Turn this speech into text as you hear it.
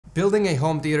Building a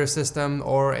home theater system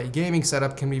or a gaming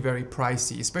setup can be very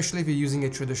pricey, especially if you're using a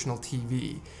traditional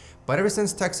TV. But ever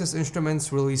since Texas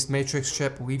Instruments released Matrix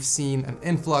chip, we've seen an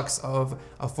influx of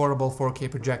affordable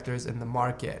 4K projectors in the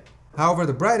market. However,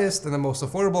 the brightest and the most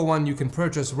affordable one you can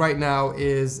purchase right now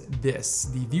is this,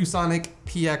 the Viewsonic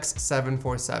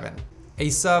PX747. A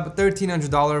sub $1,300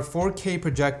 4K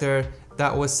projector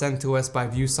that was sent to us by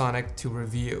Viewsonic to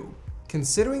review.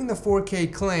 Considering the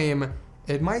 4K claim,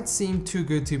 it might seem too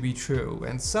good to be true,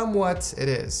 and somewhat it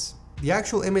is. The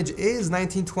actual image is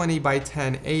 1920 by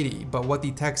 1080, but what the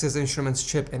Texas Instruments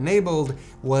chip enabled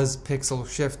was pixel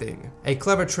shifting. A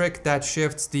clever trick that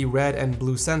shifts the red and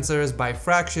blue sensors by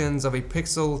fractions of a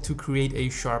pixel to create a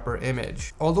sharper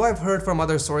image. Although I've heard from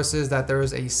other sources that there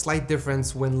is a slight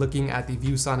difference when looking at the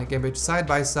Viewsonic image side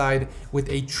by side with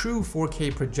a true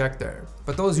 4K projector,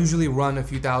 but those usually run a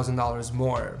few $1,000s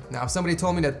more. Now, if somebody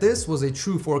told me that this was a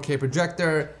true 4K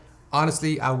projector,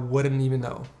 honestly, I wouldn't even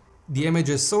know. The image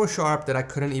is so sharp that I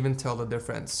couldn't even tell the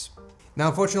difference. Now,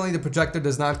 unfortunately, the projector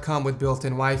does not come with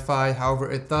built-in Wi-Fi,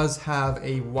 however, it does have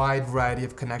a wide variety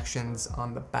of connections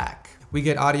on the back. We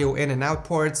get audio in and out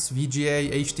ports,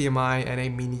 VGA, HDMI, and a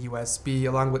mini USB,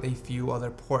 along with a few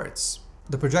other ports.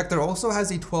 The projector also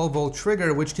has a 12-volt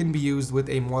trigger, which can be used with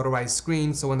a motorized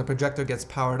screen, so when the projector gets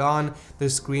powered on, the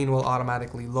screen will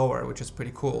automatically lower, which is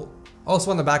pretty cool.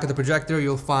 Also on the back of the projector,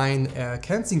 you'll find a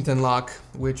Kensington lock,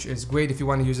 which is great if you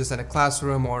want to use this in a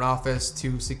classroom or an office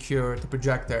to secure the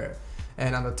projector.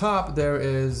 And on the top, there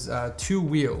is two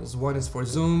wheels. One is for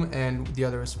zoom and the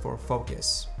other is for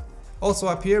focus. Also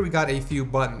up here, we got a few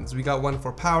buttons. We got one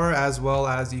for power as well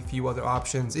as a few other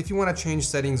options if you want to change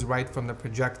settings right from the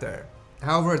projector.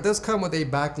 However, it does come with a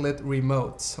backlit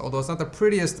remote. Although it's not the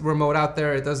prettiest remote out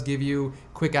there, it does give you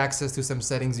quick access to some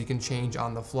settings you can change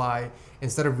on the fly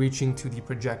instead of reaching to the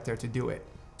projector to do it.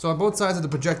 So on both sides of the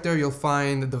projector, you'll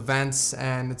find the vents,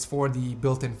 and it's for the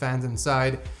built-in fans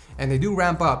inside, and they do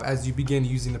ramp up as you begin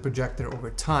using the projector over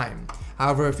time.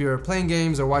 However, if you're playing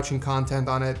games or watching content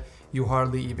on it, you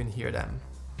hardly even hear them.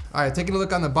 Alright, taking a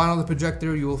look on the bottom of the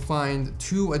projector, you will find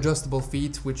two adjustable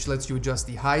feet, which lets you adjust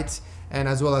the height, and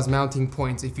as well as mounting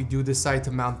points if you do decide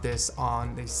to mount this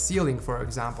on the ceiling, for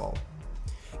example.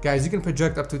 Guys, you can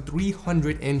project up to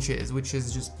 300 inches, which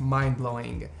is just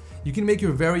mind-blowing. You can make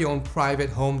your very own private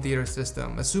home theater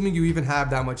system, assuming you even have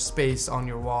that much space on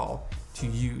your wall to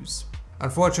use.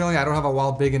 Unfortunately, I don't have a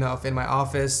wall big enough in my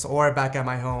office or back at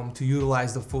my home to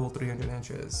utilize the full 300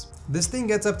 inches. This thing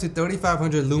gets up to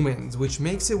 3500 lumens, which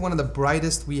makes it one of the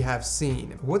brightest we have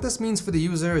seen. What this means for the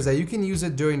user is that you can use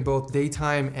it during both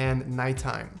daytime and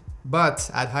nighttime. But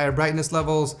at higher brightness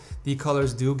levels, the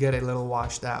colors do get a little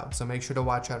washed out, so make sure to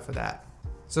watch out for that.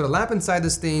 So the lamp inside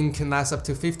this thing can last up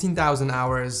to 15,000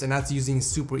 hours, and that's using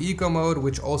Super Eco mode,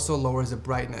 which also lowers the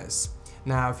brightness.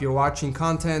 Now, if you're watching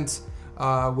content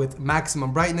with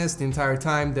maximum brightness the entire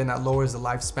time, then that lowers the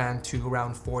lifespan to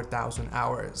around 4,000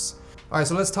 hours. Alright,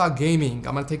 so let's talk gaming.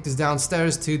 I'm gonna take this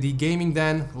downstairs to the gaming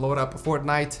den, load up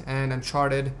Fortnite and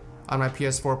Uncharted on my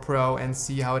PS4 Pro and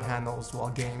see how it handles while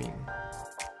gaming.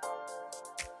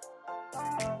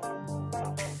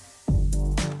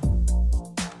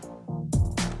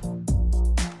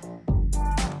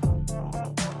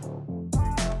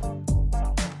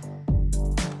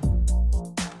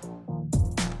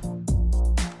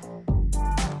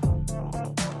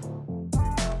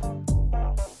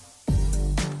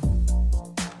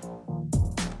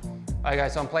 Alright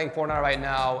guys, so I'm playing Fortnite right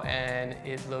now and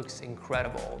it looks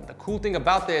incredible. The cool thing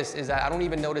about this is that I don't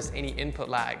even notice any input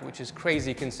lag, which is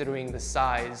crazy considering the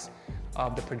size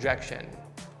of the projection.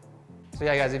 So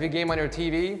yeah guys, if you game on your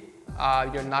TV,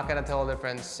 you're not gonna tell a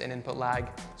difference in input lag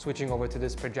switching over to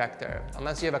this projector.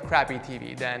 Unless you have a crappy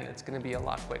TV, then it's gonna be a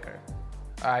lot quicker.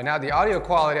 Alright, now the audio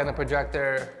quality on the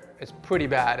projector is pretty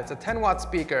bad. It's a 10-watt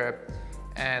speaker,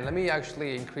 and let me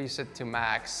actually increase it to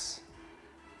max.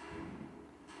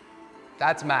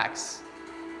 That's max.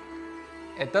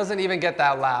 It doesn't even get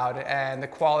that loud, and the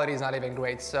quality is not even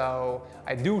great. So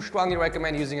I do strongly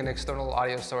recommend using an external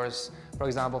audio source. For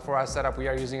example, for our setup, we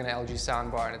are using an LG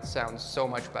soundbar, and it sounds so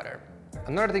much better.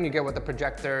 Another thing you get with the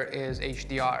projector is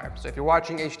HDR. So if you're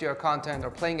watching HDR content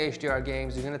or playing HDR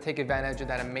games, you're gonna take advantage of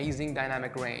that amazing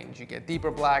dynamic range. You get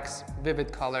deeper blacks,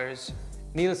 vivid colors.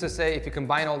 Needless to say, if you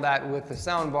combine all that with the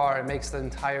soundbar, it makes the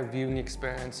entire viewing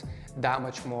experience that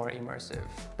much more immersive.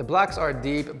 The blacks are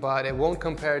deep, but it won't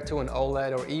compare to an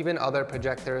OLED or even other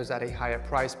projectors at a higher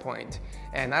price point.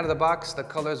 And out of the box, the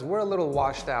colors were a little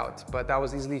washed out, but that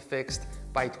was easily fixed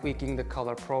by tweaking the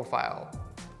color profile.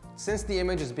 Since the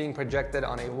image is being projected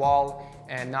on a wall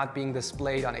and not being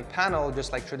displayed on a panel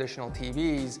just like traditional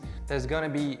TVs, there's gonna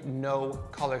be no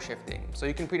color shifting. So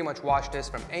you can pretty much watch this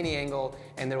from any angle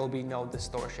and there will be no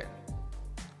distortion.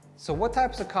 So what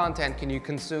types of content can you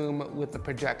consume with the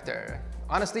projector?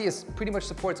 Honestly, it pretty much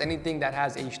supports anything that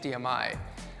has HDMI.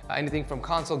 Anything from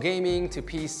console gaming to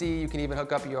PC, you can even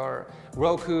hook up your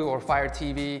Roku or Fire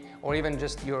TV or even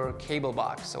just your cable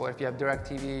box. So if you have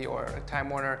DirecTV or Time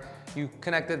Warner, you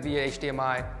connect it via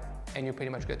HDMI and you're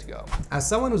pretty much good to go. As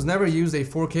someone who's never used a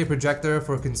 4K projector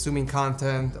for consuming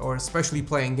content or especially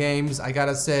playing games, I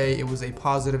gotta say it was a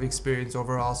positive experience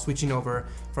overall switching over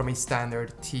from a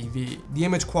standard TV. The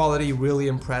image quality really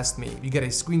impressed me. You get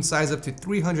a screen size up to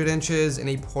 300 inches in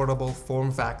a portable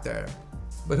form factor.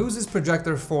 But who's this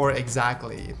projector for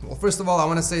exactly? Well, first of all, I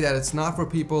want to say that it's not for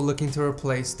people looking to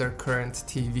replace their current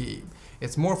TV.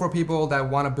 It's more for people that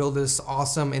want to build this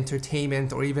awesome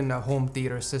entertainment or even a home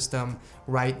theater system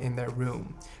right in their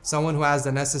room. Someone who has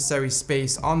the necessary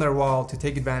space on their wall to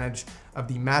take advantage of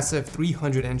the massive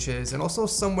 300 inches and also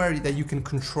somewhere that you can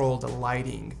control the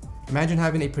lighting. Imagine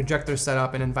having a projector set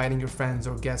up and inviting your friends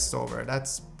or guests over.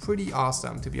 That's pretty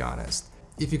awesome, to be honest.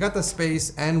 If you got the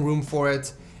space and room for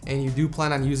it, and you do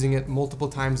plan on using it multiple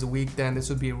times a week, then this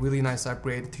would be a really nice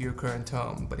upgrade to your current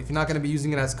home. But if you're not going to be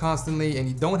using it as constantly and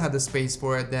you don't have the space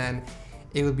for it, then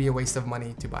it would be a waste of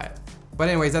money to buy it. But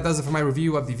anyways, that does it for my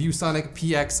review of the Viewsonic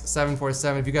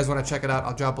PX747. If you guys want to check it out,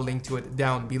 I'll drop a link to it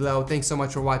down below. Thanks so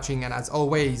much for watching, and as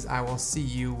always, I will see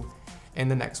you in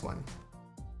the next one.